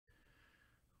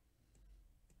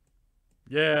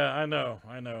Yeah, I know,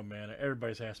 man.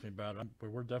 Everybody's asked me about it.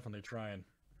 We're definitely trying.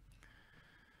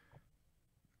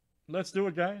 Let's do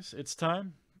it, guys. It's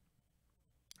time.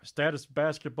 Status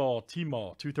basketball,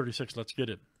 Tmall 236. Let's get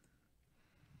it.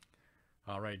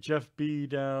 All right, Jeff B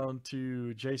down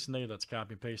to Jason A. Let's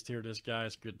copy and paste here. This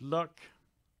guys. Good luck.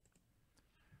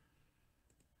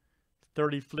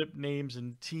 30 flip names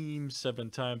and teams, 7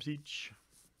 times each.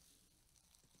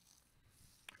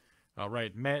 All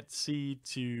right, Matt C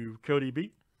to Cody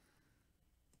B.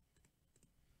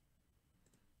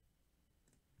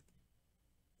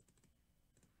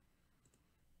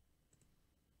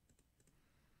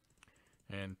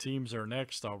 And teams are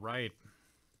next. All right.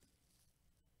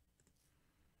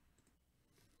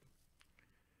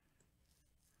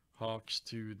 Hawks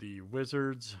to the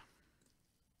Wizards.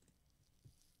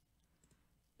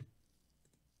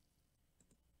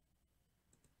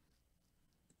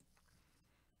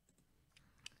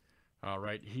 All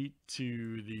right, Heat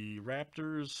to the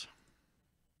Raptors.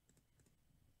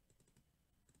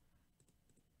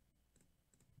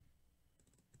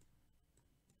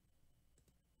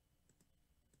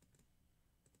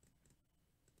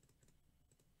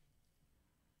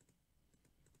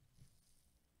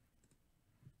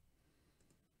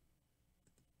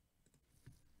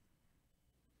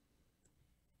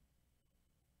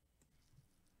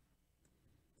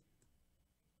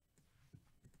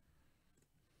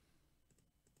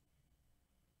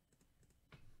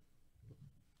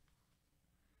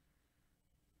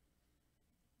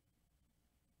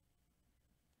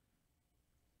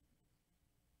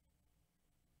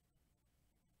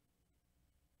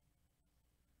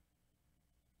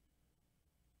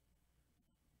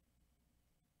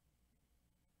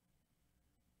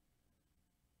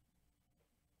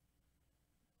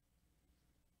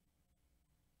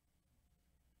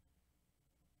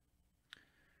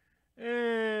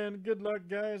 And good luck,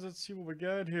 guys. Let's see what we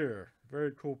got here.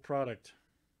 Very cool product.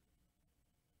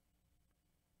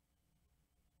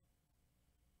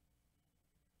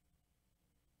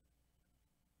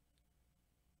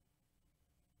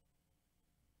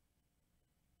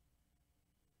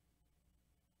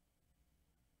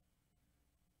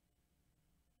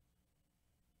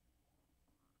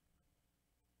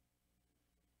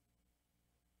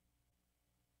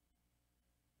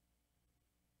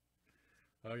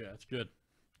 Oh, yeah, that's good.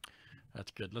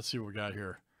 That's good. Let's see what we got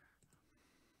here.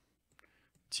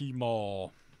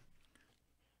 T-Mall.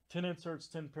 10 inserts,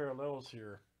 10 parallels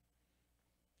here.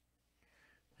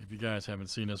 If you guys haven't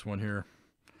seen this one here.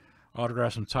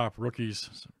 Autographs from top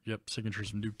rookies. Yep,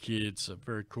 signatures from new kids.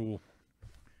 Very cool.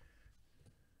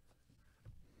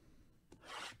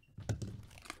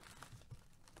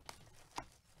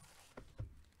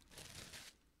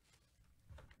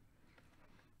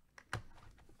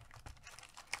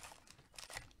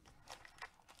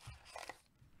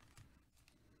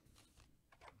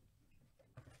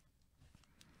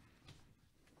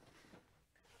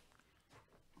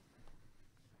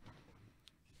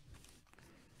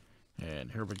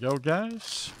 And here we go,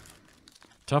 guys.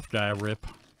 Tough guy rip.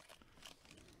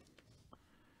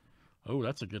 Oh,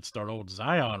 that's a good start. Old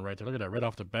Zion right there. Look at that right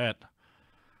off the bat.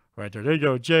 Right there. There you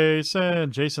go,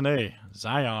 Jason. Jason A.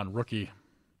 Zion rookie.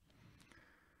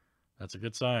 That's a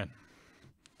good sign.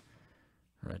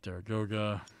 Right there.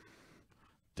 Goga.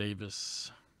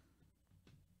 Davis.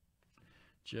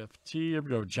 Jeff T. Here we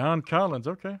go. John Collins.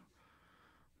 Okay.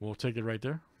 We'll take it right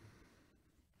there.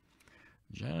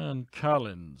 John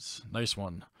Collins. Nice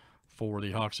one. For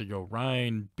the Hawks, you go.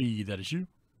 Ryan B. That is you.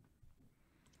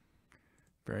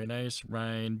 Very nice.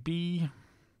 Ryan B. And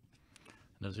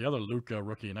there's the other Luka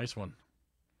rookie. Nice one.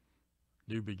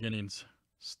 New beginnings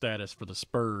status for the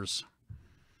Spurs.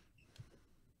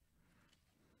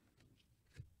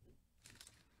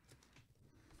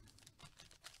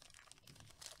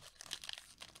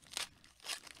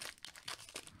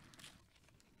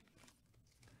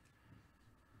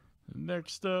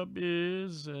 Next up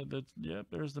is, yep,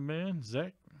 there's the man,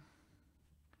 Zach.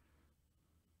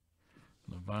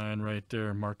 Levine right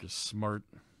there, Marcus Smart.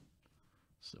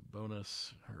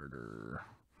 Sabonis, Herder.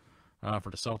 For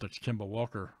the Celtics, Kemba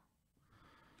Walker.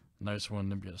 Nice one.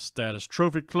 Then we got a status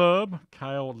trophy club,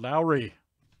 Kyle Lowry.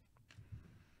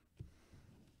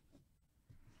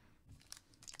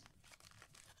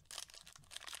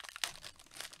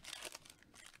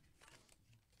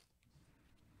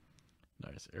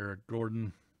 Nice. Eric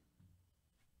Gordon.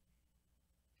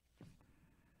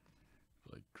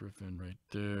 Blake Griffin right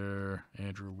there.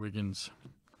 Andrew Wiggins.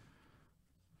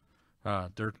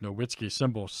 Dirk Nowitzki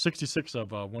symbol. 66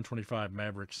 of 125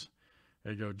 Mavericks.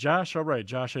 There you go. Josh. All right.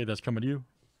 Josh A. That's coming to you.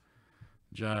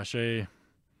 Josh A.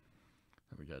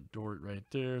 We got Dort right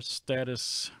there.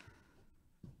 Status.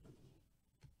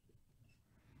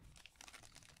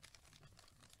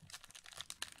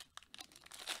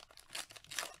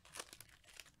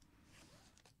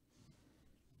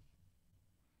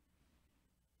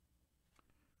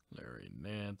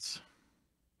 Nance.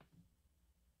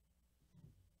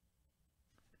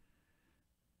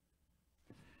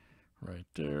 Right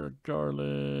there,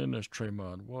 Garland. There's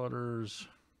Tremont Waters.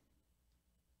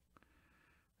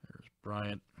 There's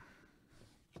Bryant.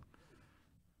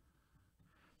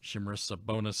 Shimarissa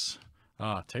bonus.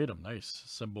 Ah, Tatum, nice.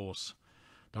 Symbols.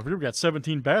 Don't forget, we got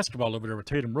 17 basketball over there with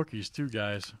Tatum rookies too,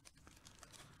 guys.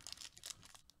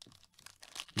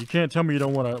 You can't tell me you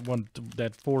don't want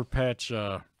that 4-patch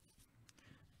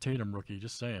Tatum rookie.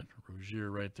 Just saying. Rozier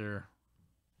right there.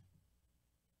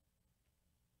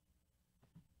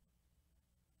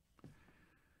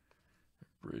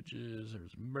 Bridges.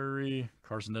 There's Murray.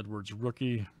 Carson Edwards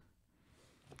rookie.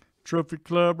 Trophy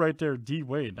Club right there. D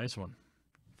Wade. Nice one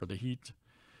for the Heat.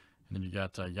 And then you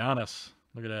got Giannis.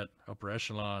 Look at that. Upper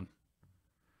echelon.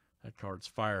 That card's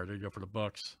fire. There you go for the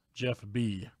Bucks. Jeff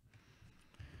B.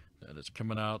 That is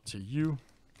coming out to you.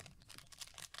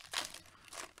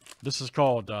 This is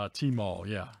called Tmall,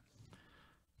 yeah.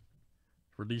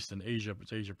 Released in Asia, but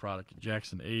it's Asia product.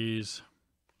 Jackson A's,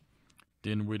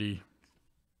 Dinwiddie,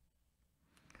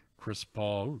 Chris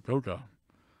Paul, ooh, Goga.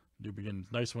 New begins,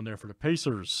 nice one there for the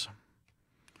Pacers.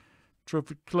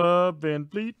 Trophy Club, Van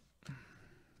Vliet.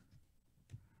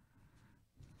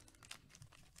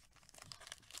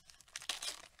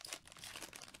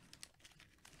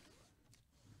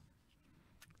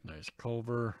 Nice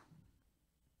Culver.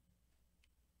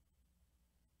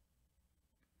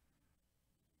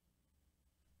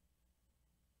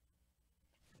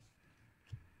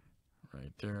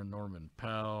 Right there, Norman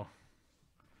Powell.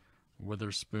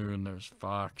 Witherspoon, there's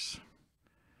Fox.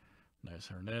 Nice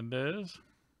Hernandez.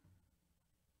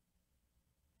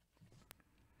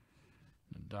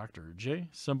 And Dr. J,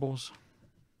 symbols.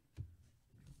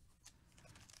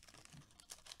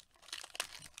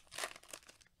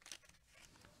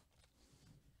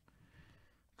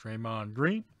 Draymond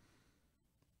Green.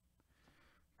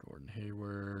 Gordon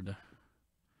Hayward.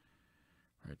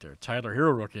 Right there. Tyler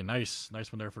Hero rookie. Nice.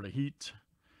 Nice one there for the Heat.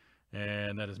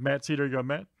 And that is Matt C. There you go,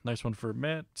 Matt. Nice one for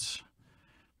Matt.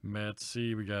 Matt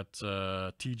C. We got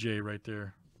TJ right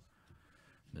there.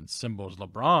 And then symbols.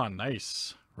 LeBron.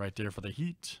 Nice. Right there for the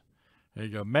Heat. There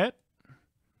you go, Matt.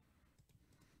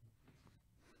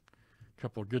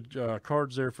 Couple of good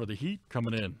cards there for the Heat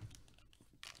coming in.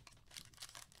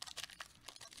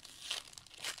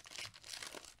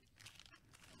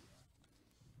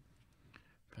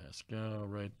 Pascal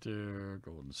right there.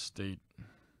 Golden State.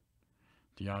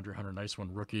 DeAndre Hunter, nice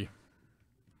one, rookie.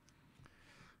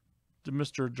 To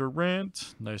Mr.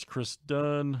 Durant, nice Chris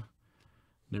Dunn.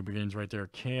 New beginnings right there.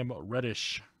 Cam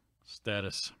Reddish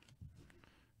status.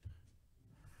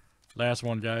 Last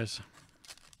one, guys.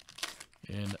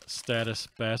 In status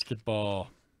basketball.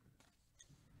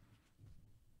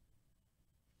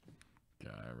 Guy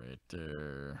right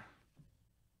there.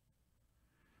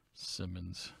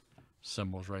 Simmons.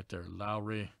 Symbols right there.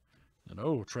 Lowry. And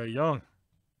oh, Trae Young.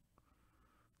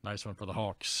 Nice one for the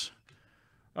Hawks.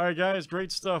 All right, guys.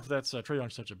 Great stuff. That's Trae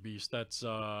Young's such a beast. That's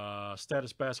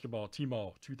Status Basketball,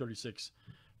 Tmall 236.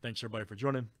 Thanks, everybody, for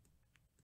joining.